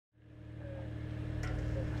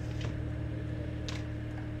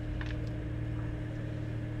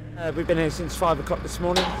We've been here since 5 o'clock this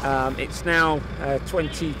morning. It's now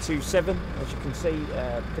 20 to 7, as you can see.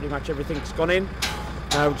 Pretty much everything's gone in.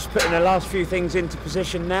 We're just putting the last few things into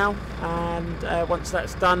position now, and once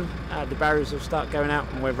that's done, the barriers will start going out,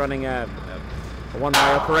 and we're running a one-way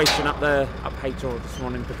operation up Haytor this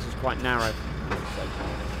morning because it's quite narrow.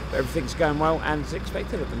 But everything's going well and as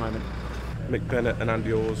expected at the moment. Mick Bennett and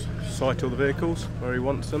Andy Orrs site all the vehicles where he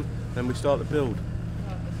wants them, then we start the build.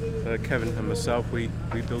 Kevin and myself, we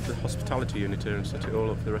build the hospitality unit here and set it all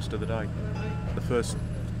up for the rest of the day. The first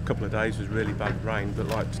couple of days was really bad rain, but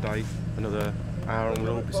like today, another hour and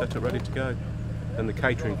we'll all be set up ready to go. Then the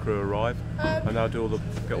catering crew arrive and they'll get all the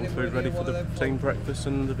food ready for the team breakfast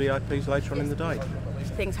and the VIPs later on in the day.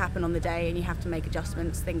 Things happen on the day and you have to make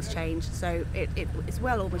adjustments, things change, so it's a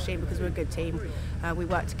well-oiled machine because we're a good team. We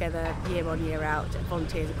work together year on, year out.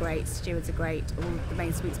 Volunteers are great, stewards are great, all the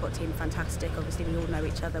main Sweet Spot team are fantastic. Obviously we all know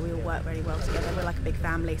each other, we all work very well together, we're like a big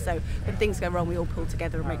family, so when things go wrong we all pull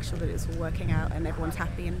together and make sure that it's all working out and everyone's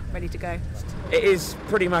happy and ready to go. It is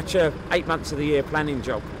pretty much a 8 months of the year planning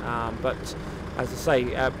job, but as I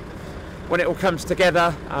say, when it all comes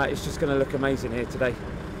together, it's just going to look amazing here today.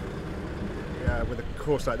 With a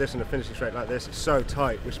course like this and a finishing straight like this, it's so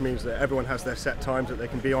tight, which means that everyone has their set times that they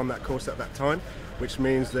can be on that course at that time, which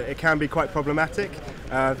means that it can be quite problematic,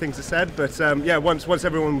 things are said, but yeah, once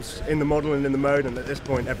everyone's in the model and in the mode, and at this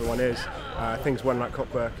point everyone is, things run like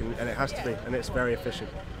clockwork, and it has to be, and it's very efficient.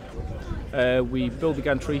 We build the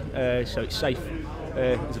gantry so it's safe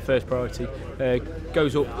is the first priority.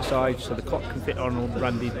 Goes up the side so the clock can fit on all the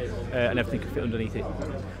branding and everything can fit underneath it.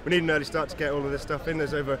 We need an early start to get all of this stuff in.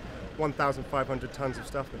 There's over 1,500 tonnes of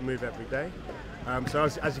stuff that move every day. So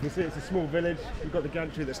as you can see, it's a small village. We've got the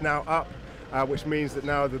gantry that's now up, which means that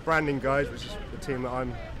now the branding guys, which is the team that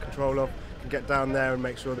I'm in control of, can get down there and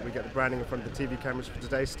make sure that we get the branding in front of the TV cameras for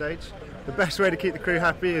today's stage. The best way to keep the crew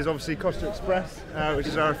happy is obviously Costa Express, which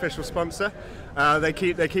is our official sponsor. They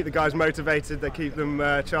keep the guys motivated, they keep them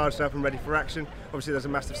charged up and ready for action. Obviously there's a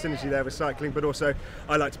massive synergy there with cycling, but also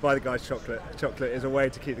I like to buy the guys chocolate. Chocolate is a way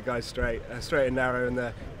to keep the guys straight and narrow,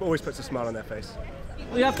 and always puts a smile on their face.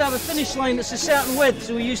 We have to have a finish line that's a certain width,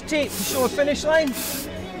 so we use tape to show a finish line,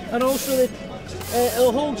 and also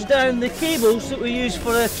it holds down the cables that we use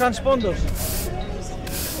for transponders.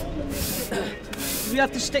 We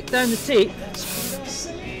have to stick down the tape.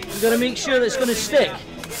 We've got to make sure that it's going to stick.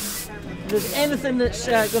 If there's anything that's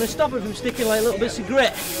going to stop it from sticking, like little bits of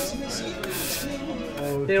grit,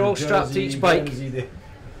 they're all strapped to each bike.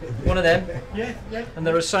 One of them, and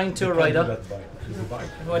they're assigned to a rider.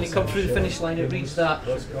 And when you come through the finish line, it reads that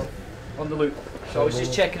on the loop. So I was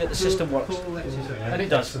just checking that the system works, and it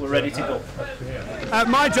does. We're ready to go.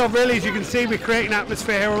 My job really, as you can see, we're creating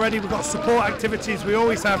atmosphere here already. We've got support activities. We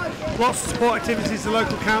always have lots of support activities. The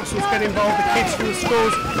local councils get involved, the kids from the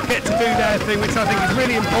schools get to do their thing, which I think is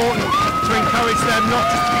really important to encourage them not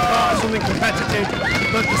just to be part of something competitive,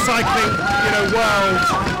 but the cycling, world.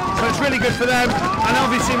 So it's really good for them. And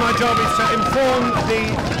obviously my job is to inform the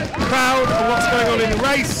crowd on what's going on in the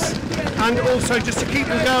race, and also just to keep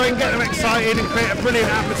them going, get them excited and create a brilliant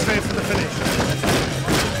atmosphere for the finish.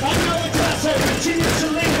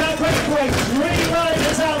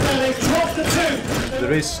 The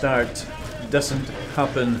race start doesn't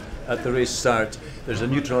happen at the race start. There's a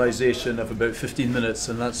neutralisation of about 15 minutes,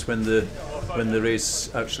 and that's when the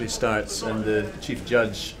race actually starts, and the chief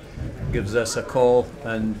judge gives us a call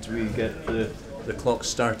and we get the clock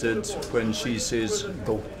started when she says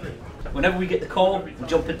go. Whenever we get the call, we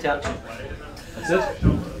jump into action. That's it.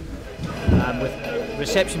 With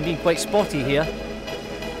reception being quite spotty here,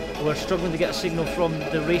 we're struggling to get a signal from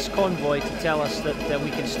the race convoy to tell us that we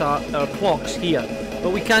can start our clocks here.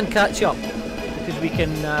 But we can catch up because we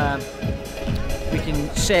can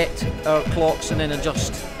set our clocks and then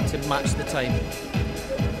adjust to match the time.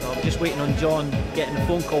 So I'm just waiting on John getting a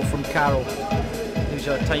phone call from Carol, who's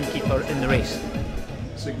our timekeeper in the race.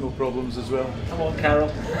 Signal problems as well. Come on,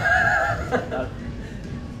 Carol.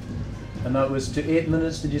 And that was to 8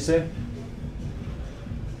 minutes, did you say?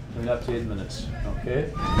 Going up to 8 minutes.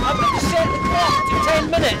 Okay. I've got to set the clock to 10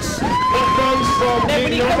 minutes. And then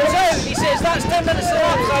when he comes out, he says that's 10 minutes to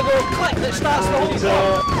lap, so I go click, that starts the whole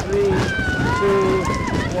clock. 3, 2,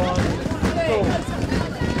 1, go.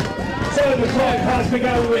 So the clock has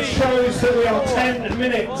begun, which shows that we are 10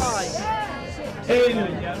 minutes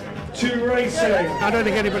into racing. I don't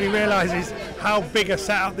think anybody realises how big a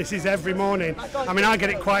setup this is every morning. I mean, I get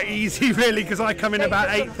it quite easy really because I come in about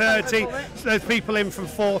 8:30. So there's people in from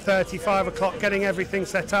 4:30, 5 o'clock getting everything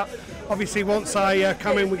set up. Obviously once I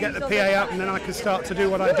come in we get the PA up and then I can start to do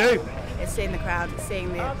what I do. it's seeing the crowd, it's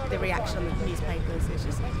seeing the reaction on the newspapers.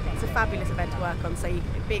 It's a fabulous event to work on. So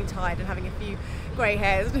being tired and having a few grey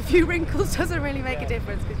hairs and a few wrinkles doesn't really make a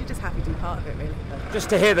difference, because you're just happy to be part of it, really. Just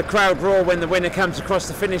to hear the crowd roar when the winner comes across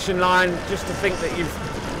the finishing line, just to think that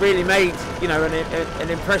you've really made, you know, an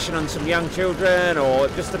impression on some young children, or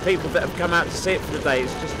just the people that have come out to see it for the day.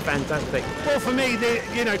 It's just fantastic. Well, for me,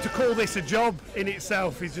 to call this a job in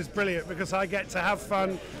itself is just brilliant, because I get to have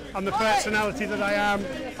fun. I'm the personality that I am.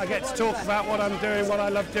 I get to talk about what I'm doing, what I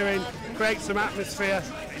love doing, create some atmosphere.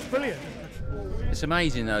 It's brilliant. It's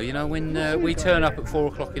amazing though, you know, when we turn up at 4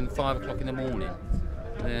 o'clock and 5 o'clock in the morning,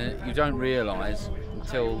 you don't realise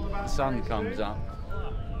until the sun comes up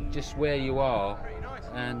just where you are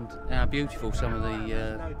and how beautiful some of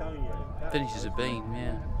the finishes have been.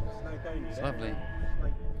 Yeah, it's lovely.